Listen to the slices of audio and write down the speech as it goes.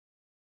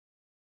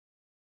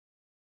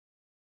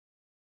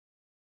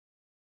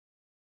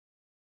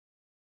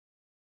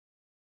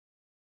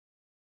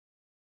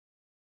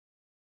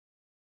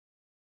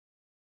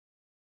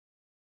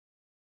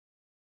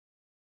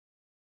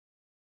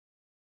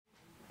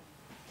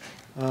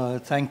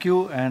Thank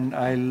you, and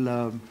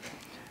I'll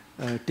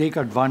take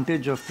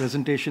advantage of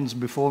presentations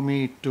before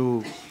me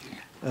to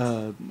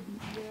uh,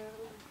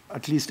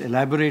 at least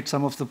elaborate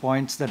some of the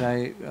points that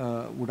I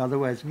would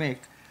otherwise make.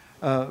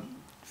 Uh,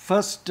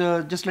 First,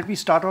 just let me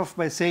start off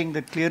by saying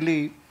that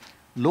clearly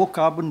low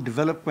carbon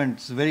development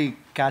is a very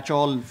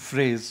catch-all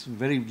phrase,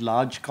 very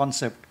large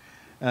concept,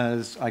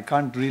 as I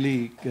can't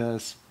really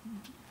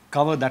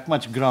cover that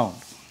much ground.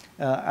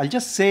 I'll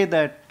just say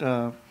that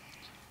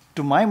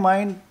to my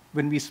mind,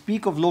 when we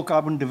speak of low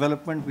carbon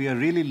development, we are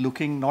really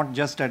looking not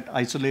just at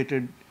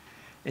isolated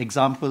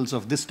examples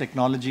of this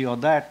technology or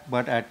that,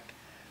 but at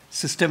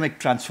systemic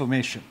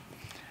transformation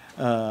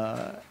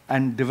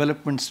and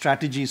development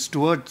strategies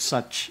towards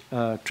such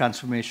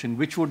transformation,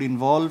 which would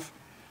involve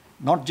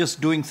not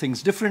just doing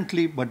things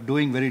differently, but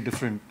doing very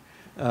different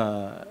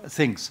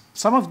things.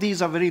 Some of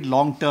these are very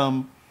long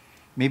term,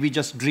 maybe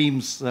just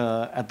dreams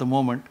at the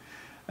moment,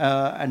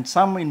 and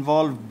some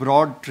involve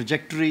broad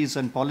trajectories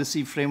and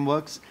policy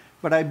frameworks.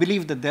 But I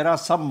believe that there are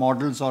some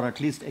models or at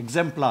least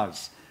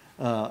exemplars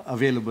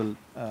available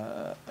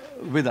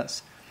with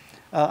us.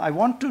 I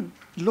want to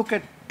look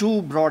at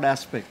two broad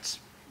aspects.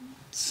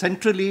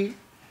 Centrally,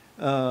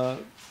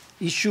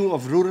 issue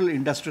of rural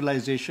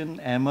industrialization.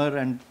 Amar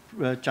and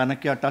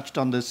Chanakya touched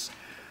on this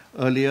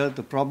earlier.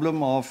 The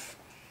problem of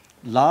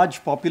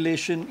large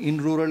population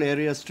in rural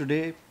areas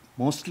today,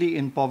 mostly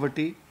in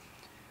poverty,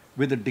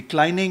 with a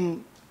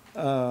declining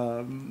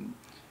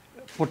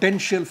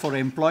potential for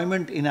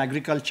employment in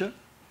agriculture.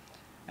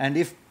 And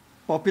if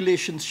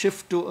populations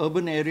shift to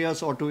urban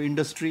areas or to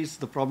industries,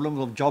 the problem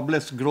of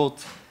jobless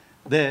growth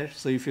there.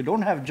 So if you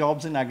don't have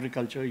jobs in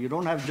agriculture, you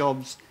don't have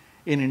jobs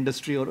in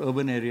industry or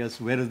urban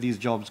areas, where are these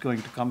jobs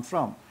going to come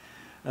from?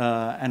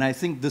 And I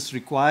think this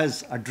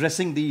requires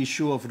addressing the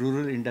issue of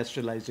rural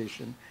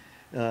industrialization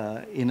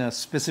in a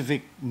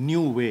specific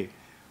new way,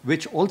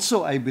 which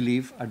also, I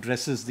believe,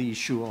 addresses the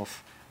issue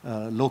of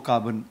low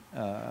carbon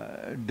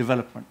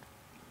development.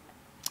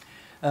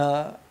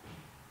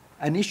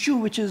 An issue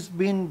which has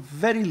been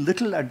very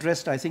little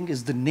addressed, I think,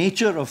 is the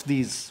nature of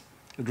these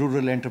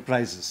rural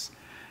enterprises.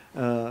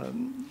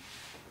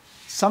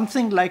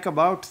 Something like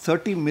about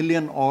 30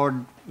 million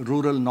odd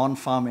rural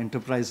non-farm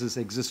enterprises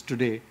exist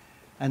today.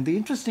 And the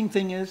interesting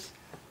thing is,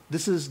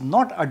 this is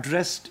not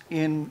addressed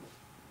in,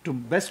 to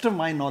best of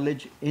my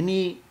knowledge,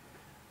 any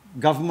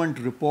government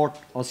report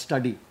or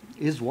study,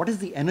 is what is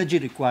the energy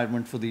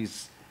requirement for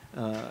these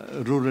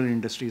rural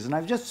industries. And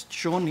I've just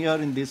shown here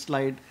in this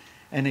slide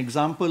an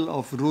example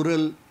of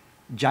rural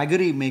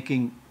jaggery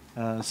making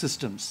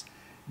systems.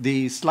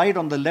 The slide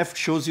on the left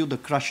shows you the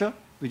crusher,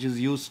 which is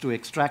used to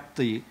extract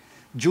the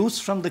juice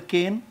from the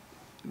cane,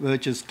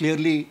 which is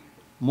clearly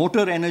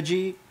motor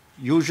energy,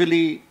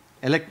 usually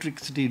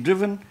electricity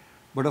driven.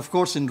 But of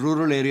course, in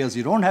rural areas,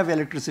 you don't have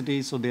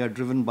electricity, so they are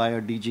driven by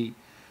a DG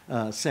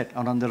set.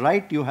 And on the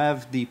right, you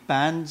have the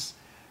pans,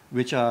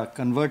 which are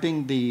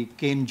converting the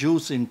cane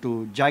juice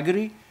into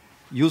jaggery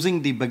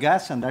using the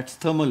bagasse, and that's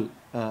thermal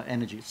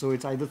energy. So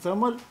it's either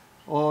thermal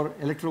or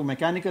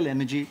electromechanical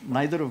energy,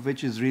 neither of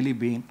which is really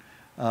being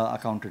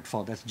accounted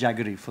for. That's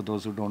jaggery, for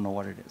those who don't know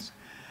what it is.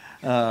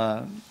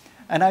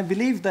 And I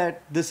believe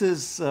that this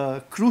is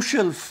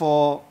crucial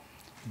for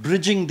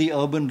bridging the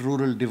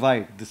urban-rural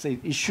divide, this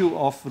issue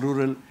of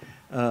rural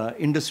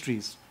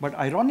industries. But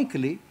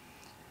ironically,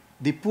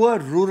 the poor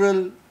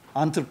rural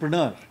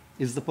entrepreneur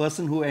is the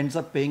person who ends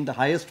up paying the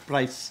highest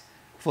price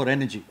for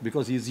energy,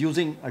 because he's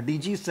using a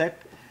DG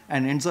set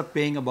and ends up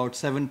paying about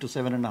 7 to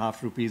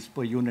 7.5 rupees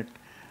per unit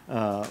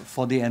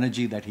for the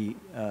energy that he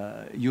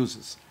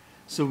uses.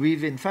 So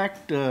we've in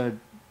fact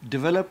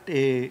developed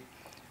a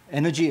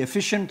energy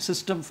efficient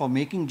system for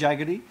making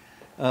jaggery.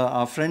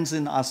 Our friends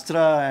in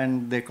Astra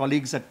and their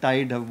colleagues at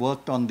Tide have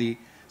worked on the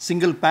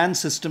single pan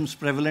systems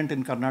prevalent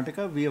in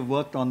Karnataka. We have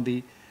worked on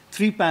the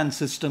 3-pan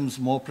systems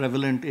more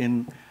prevalent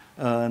in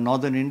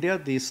northern India.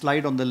 The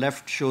slide on the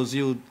left shows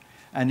you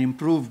an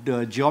improved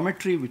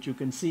geometry, which you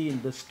can see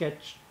in the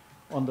sketch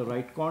on the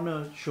right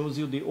corner, shows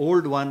you the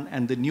old one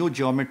and the new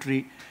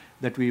geometry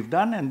that we've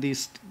done. And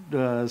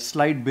the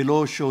slide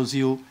below shows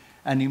you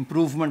an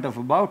improvement of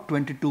about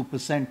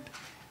 22%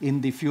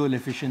 in the fuel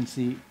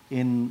efficiency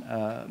in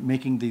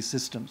making these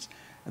systems.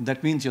 And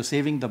that means you're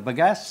saving the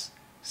bagasse,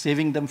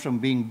 saving them from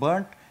being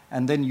burnt,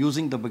 and then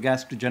using the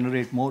bagasse to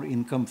generate more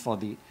income for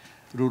the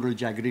rural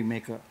jaggery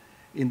maker.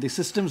 In the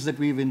systems that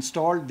we've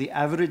installed, the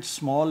average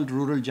small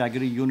rural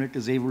jaggery unit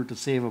is able to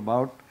save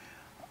about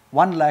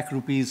 1 lakh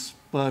rupees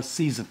per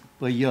season,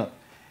 per year,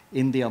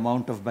 in the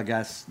amount of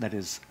bagasse that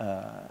is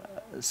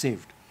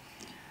saved.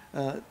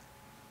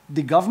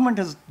 The government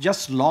has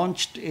just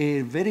launched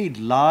a very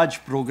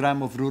large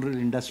program of rural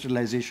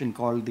industrialization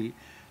called the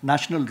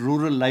National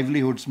Rural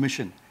Livelihoods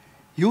Mission.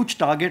 Huge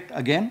target,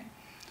 again,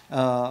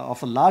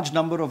 of a large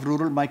number of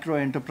rural micro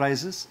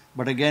enterprises,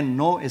 but again,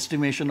 no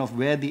estimation of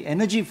where the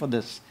energy for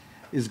this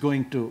is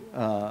going to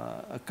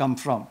come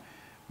from.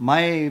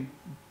 My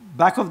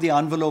back of the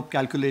envelope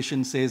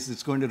calculation says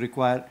it's going to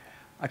require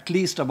at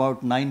least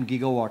about 9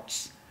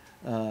 gigawatts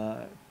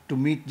to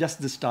meet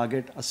just this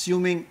target,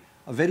 assuming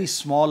a very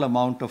small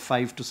amount of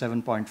 5 to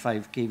 7.5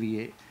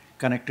 kVA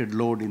connected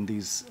load in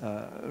these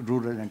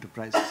rural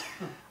enterprises.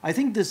 I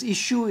think this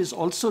issue is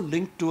also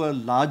linked to a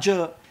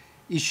larger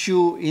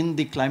issue in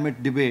the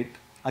climate debate,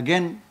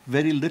 again,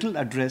 very little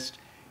addressed,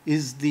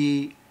 is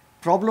the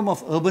problem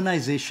of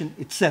urbanization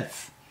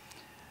itself.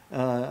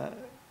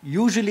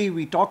 Usually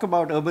we talk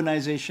about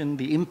urbanization,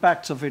 the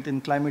impacts of it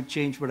in climate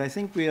change, but I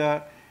think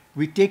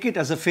we take it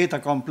as a fait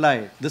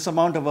accompli. This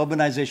amount of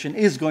urbanization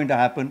is going to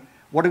happen.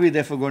 What are we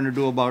therefore going to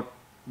do about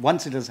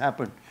once it has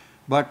happened?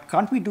 But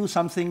can't we do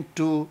something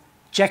to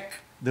check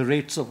the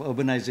rates of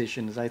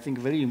urbanization is, I think,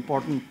 a very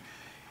important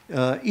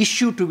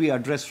issue to be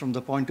addressed from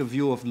the point of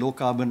view of low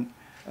carbon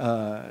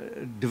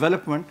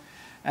development.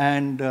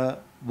 And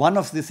one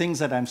of the things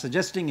that I'm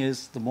suggesting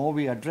is the more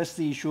we address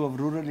the issue of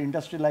rural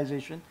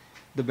industrialization,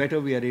 the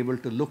better we are able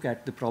to look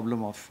at the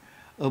problem of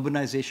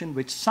urbanization,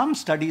 which some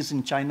studies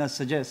in China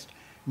suggest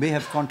may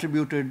have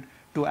contributed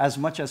to as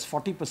much as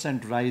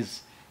 40%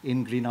 rise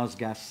in greenhouse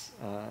gas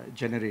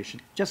generation,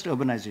 just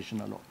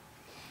urbanization alone.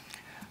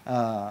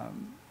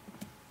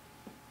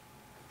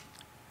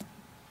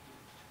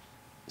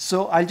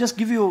 So I'll just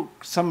give you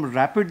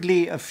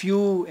a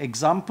few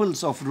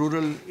examples of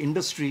rural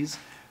industries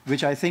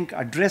which I think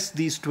address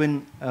these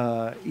twin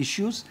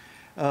issues.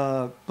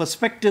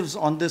 Perspectives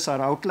on this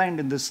are outlined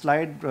in this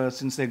slide.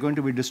 Since they're going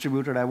to be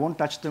distributed, I won't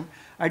touch them.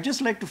 I'd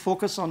just like to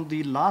focus on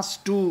the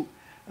last two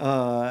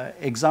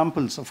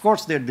examples. Of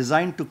course, they're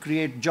designed to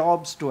create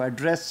jobs, to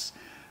address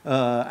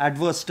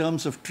adverse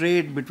terms of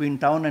trade between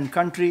town and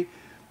country,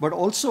 but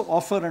also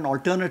offer an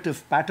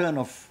alternative pattern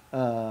of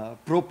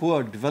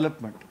pro-poor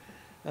development,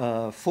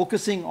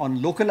 focusing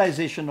on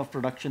localization of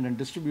production and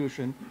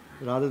distribution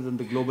rather than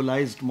the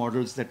globalized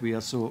models that we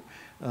are so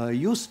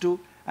used to,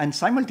 and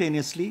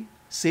simultaneously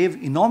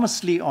save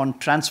enormously on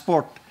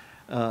transport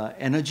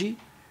energy,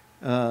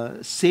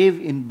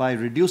 save by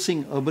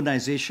reducing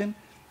urbanization,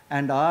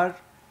 and are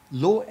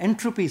low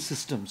entropy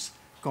systems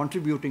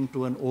contributing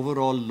to an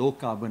overall low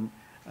carbon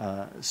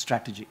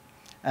strategy.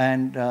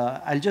 And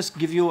I'll just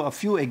give you a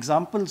few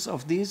examples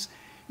of these,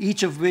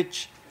 each of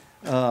which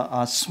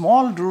are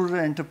small rural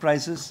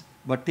enterprises,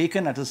 but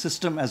taken as a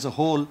system as a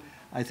whole,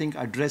 I think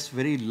address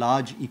very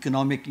large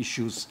economic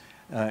issues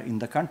in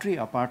the country,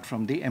 apart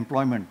from the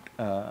employment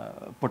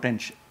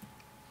potential.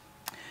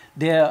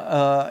 They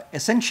are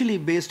essentially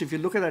based, if you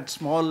look at that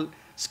small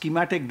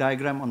schematic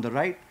diagram on the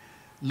right,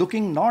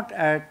 looking not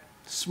at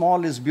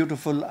small is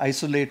beautiful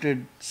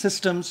isolated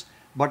systems,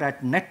 but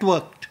at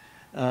networked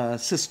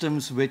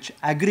systems which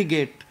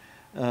aggregate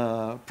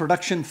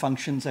production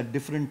functions at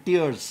different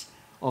tiers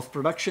of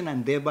production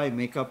and thereby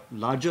make up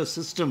larger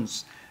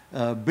systems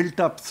built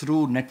up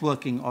through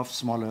networking of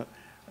smaller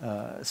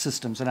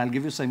systems. And I'll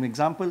give you some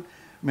example.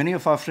 Many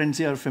of our friends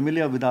here are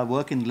familiar with our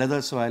work in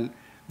leather, so I'll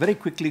very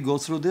quickly go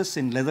through this.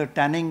 In leather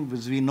tanning,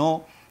 as we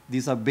know,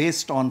 these are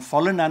based on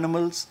fallen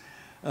animals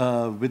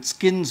with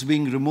skins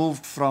being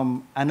removed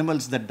from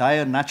animals that die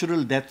a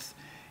natural death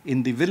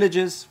in the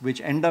villages,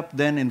 which end up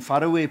then in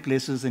faraway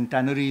places in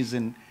tanneries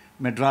in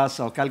Madras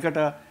or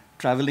Calcutta,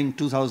 traveling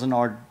 2,000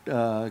 odd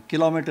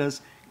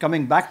kilometers,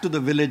 coming back to the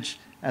village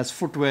as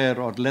footwear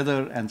or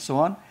leather and so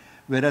on.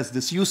 Whereas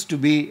this used to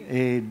be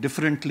a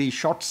differently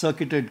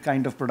short-circuited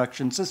kind of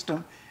production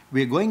system,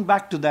 we're going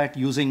back to that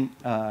using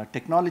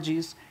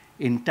technologies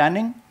in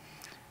tanning,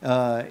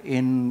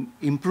 in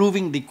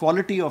improving the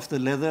quality of the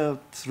leather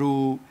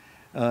through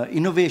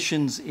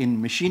innovations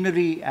in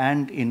machinery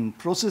and in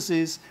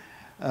processes,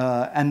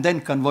 and then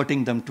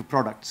converting them to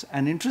products.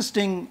 An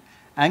interesting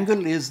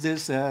angle is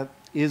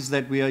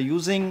that we are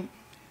using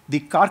the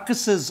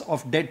carcasses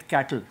of dead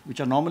cattle, which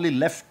are normally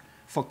left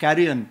for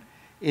carrion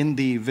in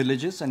the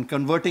villages, and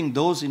converting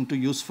those into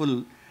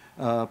useful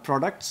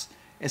products,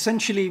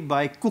 essentially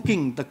by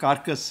cooking the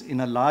carcass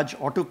in a large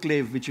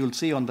autoclave, which you'll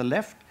see on the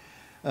left,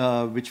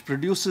 which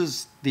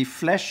produces the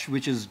flesh,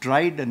 which is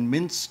dried and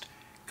minced,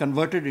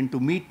 converted into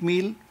meat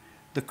meal.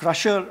 The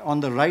crusher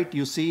on the right,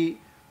 you see,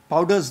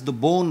 powders the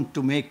bone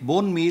to make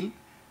bone meal,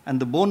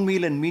 and the bone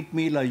meal and meat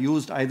meal are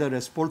used either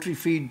as poultry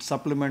feed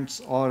supplements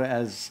or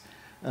as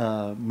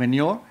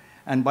manure.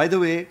 And by the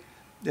way,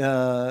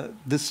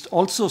 this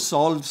also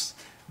solves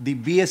the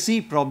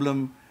BSE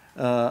problem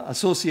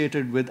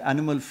associated with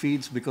animal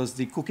feeds, because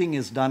the cooking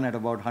is done at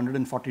about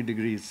 140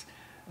 degrees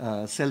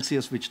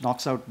Celsius, which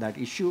knocks out that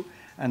issue.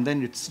 And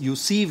then you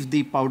sieve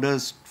the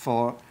powders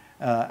for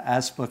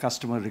as per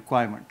customer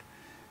requirement.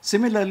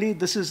 Similarly,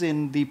 this is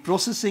in the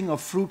processing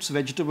of fruits,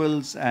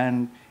 vegetables,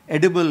 and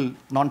edible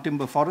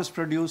non-timber forest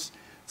produce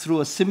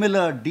through a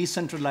similar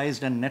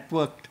decentralized and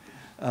networked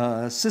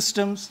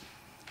systems.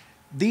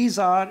 These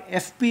are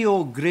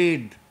FPO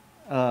grade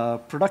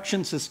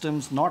production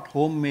systems, not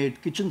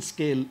homemade kitchen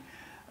scale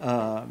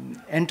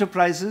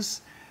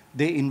enterprises.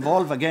 They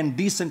involve, again,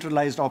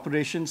 decentralized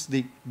operations.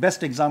 The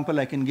best example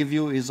I can give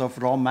you is of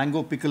raw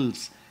mango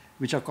pickles,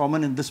 which are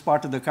common in this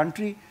part of the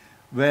country,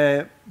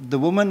 where the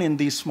woman in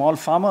the small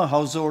farmer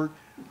household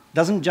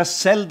doesn't just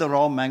sell the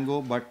raw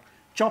mango, but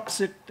chops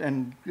it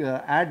and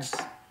adds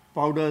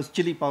powders,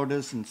 chili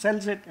powders, and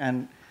sells it,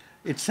 and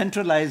its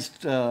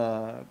centralized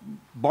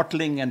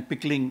bottling and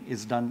pickling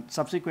is done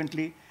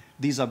subsequently.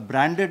 These are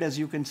branded, as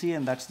you can see,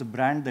 and that's the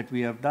brand that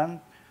we have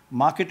done.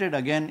 Marketed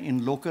again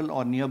in local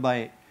or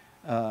nearby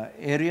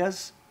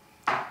areas.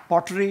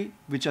 Pottery,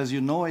 which as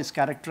you know is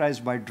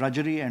characterized by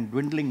drudgery and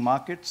dwindling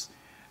markets.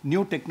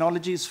 New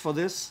technologies for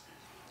this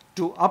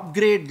to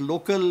upgrade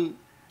local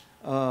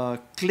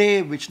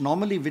clay, which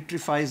normally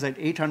vitrifies at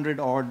 800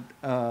 odd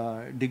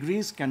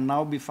degrees, can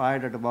now be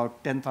fired at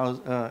about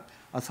 10,000,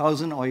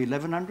 1,000 or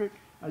 1,100.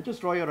 I'll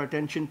just draw your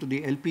attention to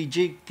the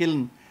LPG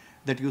kiln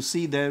that you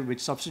see there, which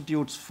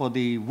substitutes for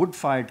the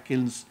wood-fired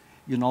kilns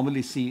you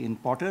normally see in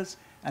potters,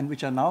 and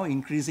which are now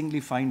increasingly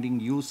finding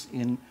use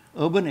in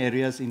urban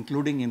areas,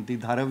 including in the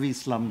Dharavi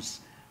slums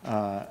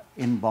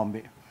in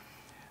Bombay.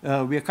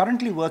 We are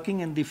currently working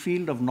in the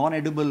field of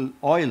non-edible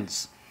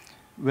oils,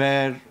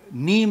 where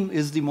neem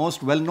is the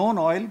most well-known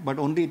oil, but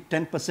only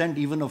 10%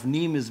 even of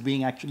neem is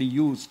being actually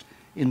used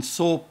in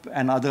soap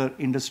and other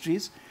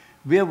industries.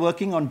 We are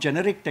working on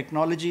generic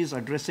technologies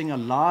addressing a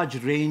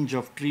large range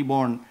of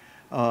tree-borne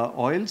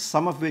oils,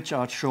 some of which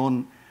are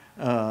shown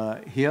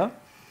here.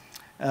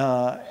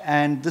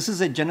 And this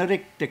is a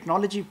generic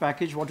technology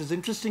package. What is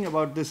interesting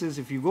about this is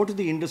if you go to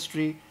the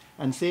industry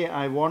and say,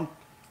 I want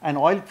an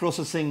oil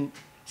processing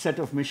set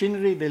of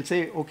machinery, they'll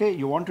say, okay,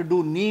 you want to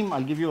do neem,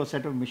 I'll give you a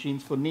set of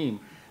machines for neem.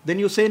 Then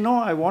you say, no,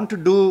 I want to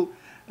do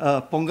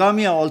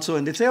pongamia also,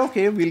 and they say,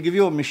 okay, we'll give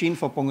you a machine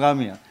for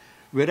pongamia.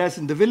 Whereas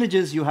in the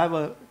villages, you have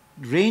a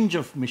range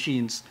of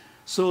machines.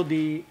 So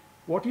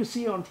what you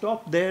see on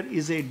top there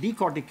is a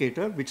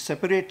decorticator, which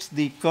separates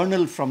the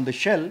kernel from the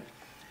shell.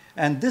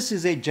 And this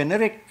is a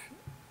generic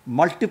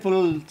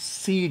multiple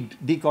seed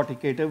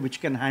decorticator,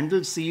 which can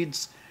handle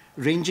seeds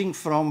ranging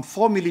from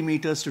 4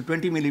 millimeters to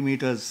 20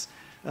 millimeters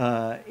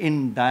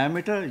in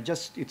diameter.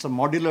 It's a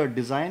modular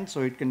design,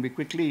 so it can be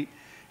quickly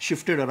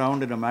shifted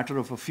around in a matter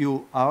of a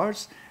few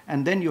hours.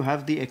 And then you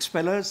have the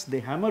expellers. The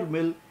hammer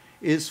mill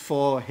is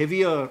for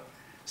heavier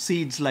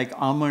seeds like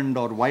almond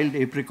or wild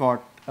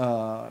apricot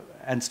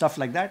and stuff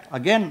like that.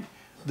 Again,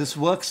 this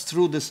works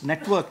through this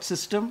networked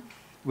system,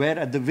 where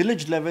at the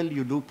village level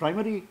you do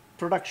primary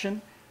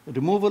production,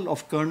 removal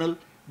of kernel.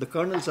 The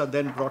kernels are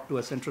then brought to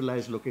a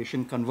centralized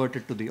location,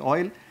 converted to the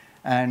oil,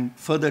 and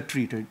further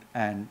treated,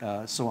 and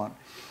so on.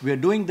 We are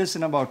doing this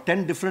in about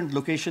 10 different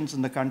locations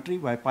in the country,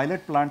 where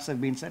pilot plants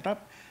have been set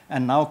up,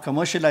 and now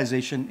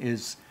commercialization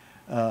is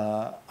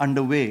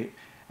underway.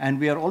 And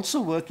we are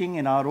also working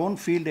in our own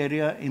field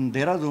area in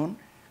Dehradun,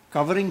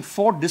 covering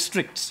 4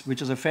 districts,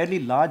 which is a fairly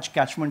large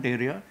catchment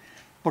area,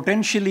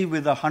 potentially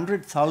with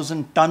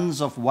 100,000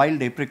 tons of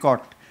wild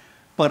apricot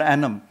per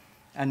annum.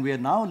 And we are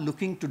now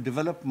looking to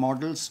develop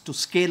models to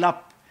scale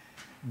up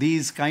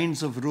these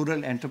kinds of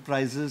rural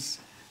enterprises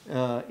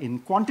in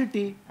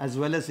quantity as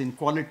well as in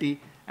quality,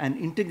 and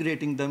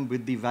integrating them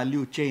with the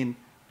value chain,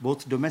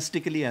 both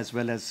domestically as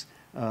well as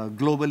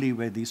globally,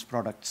 where these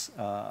products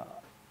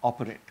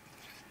operate.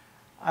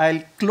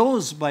 I'll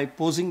close by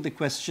posing the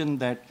question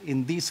that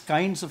in these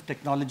kinds of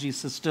technology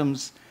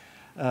systems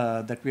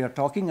that we are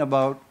talking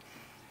about,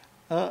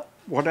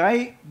 what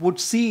I would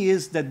see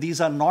is that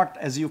these are not,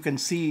 as you can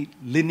see,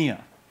 linear.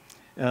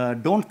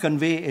 Don't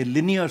convey a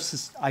linear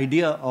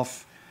idea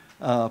of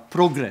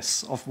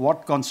progress, of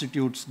what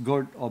constitutes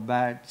good or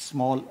bad,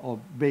 small or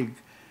big,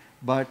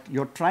 but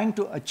you're trying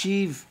to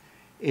achieve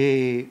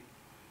a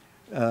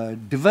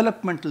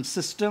developmental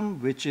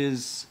system which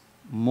is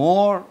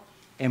more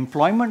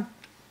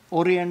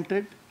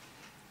employment-oriented,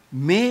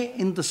 may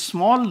in the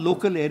small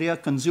local area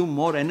consume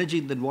more energy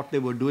than what they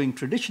were doing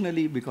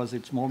traditionally because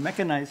it's more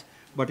mechanized,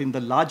 but in the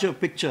larger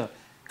picture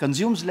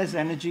consumes less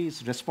energy,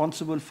 is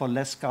responsible for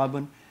less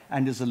carbon,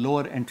 and is a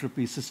lower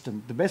entropy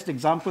system. The best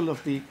example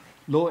of the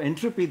low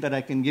entropy that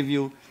I can give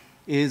you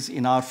is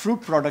in our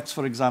fruit products,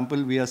 for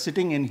example. We are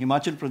sitting in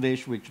Himachal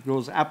Pradesh, which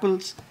grows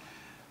apples.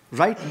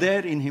 Right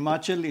there in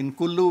Himachal, in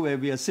Kullu, where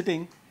we are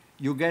sitting,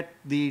 you get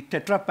the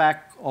Tetra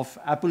Pak of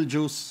apple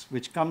juice,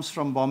 which comes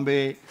from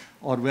Bombay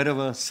or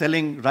wherever,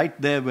 selling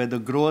right there where the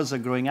growers are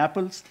growing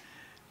apples,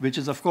 which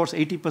is, of course,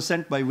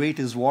 80% by weight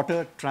is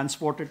water,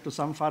 transported to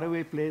some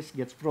faraway place,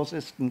 gets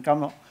processed and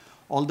come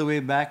all the way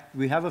back.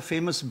 We have a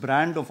famous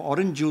brand of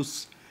orange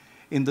juice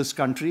in this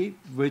country,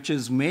 which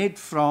is made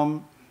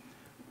from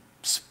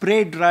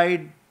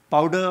spray-dried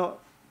powder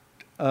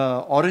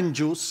orange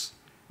juice,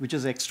 which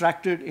is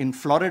extracted in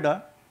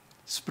Florida,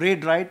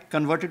 spray-dried,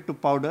 converted to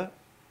powder,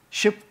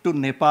 shipped to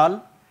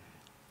Nepal.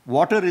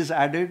 Water is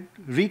added,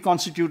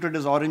 reconstituted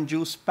as orange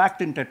juice,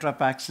 packed in Tetra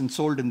Paks, and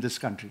sold in this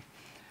country.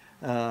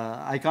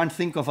 I can't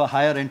think of a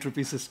higher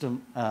entropy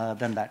system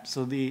than that.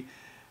 So the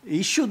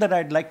issue that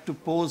I'd like to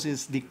pose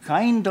is the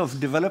kind of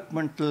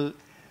developmental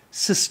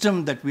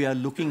system that we are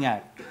looking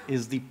at,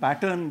 is the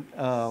pattern,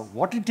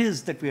 what it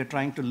is that we are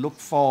trying to look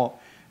for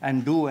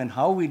and do, and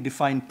how we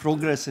define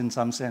progress in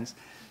some sense.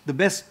 The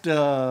best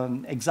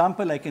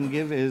example I can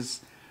give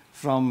is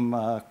from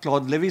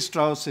Claude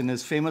Lévi-Strauss in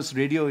his famous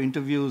radio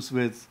interviews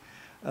with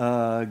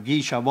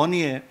Guy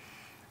Charbonnier,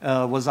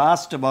 was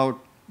asked about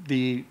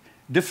the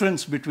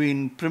difference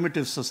between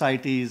primitive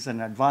societies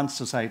and advanced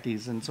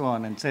societies and so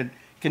on, and said,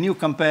 can you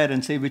compare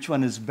and say which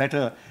one is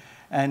better?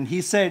 And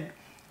he said,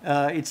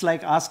 it's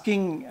like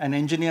asking an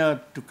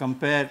engineer to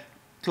compare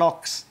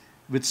clocks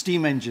with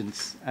steam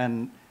engines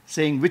and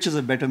saying which is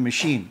a better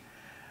machine.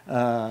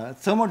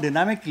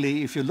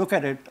 Thermodynamically, if you look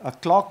at it, a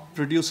clock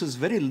produces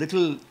very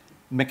little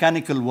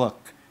mechanical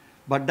work,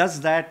 but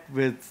does that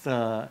with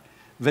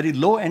very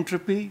low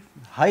entropy,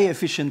 high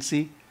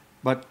efficiency,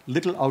 but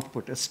little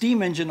output. A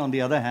steam engine, on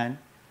the other hand,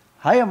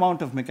 high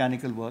amount of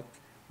mechanical work,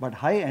 but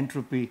high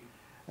entropy.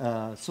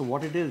 So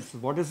what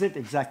is it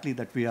exactly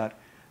that we are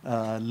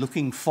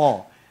looking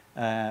for?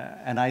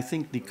 And I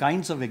think the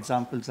kinds of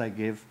examples I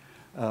gave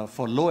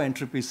for low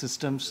entropy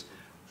systems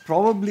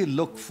probably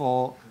look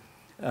for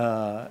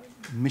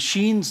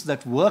machines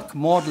that work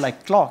more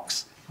like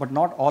clocks, but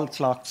not all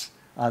clocks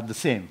are the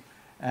same.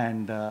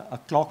 And a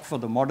clock for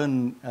the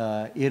modern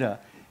era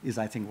is,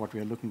 I think, what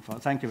we are looking for.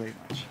 Thank you very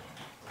much.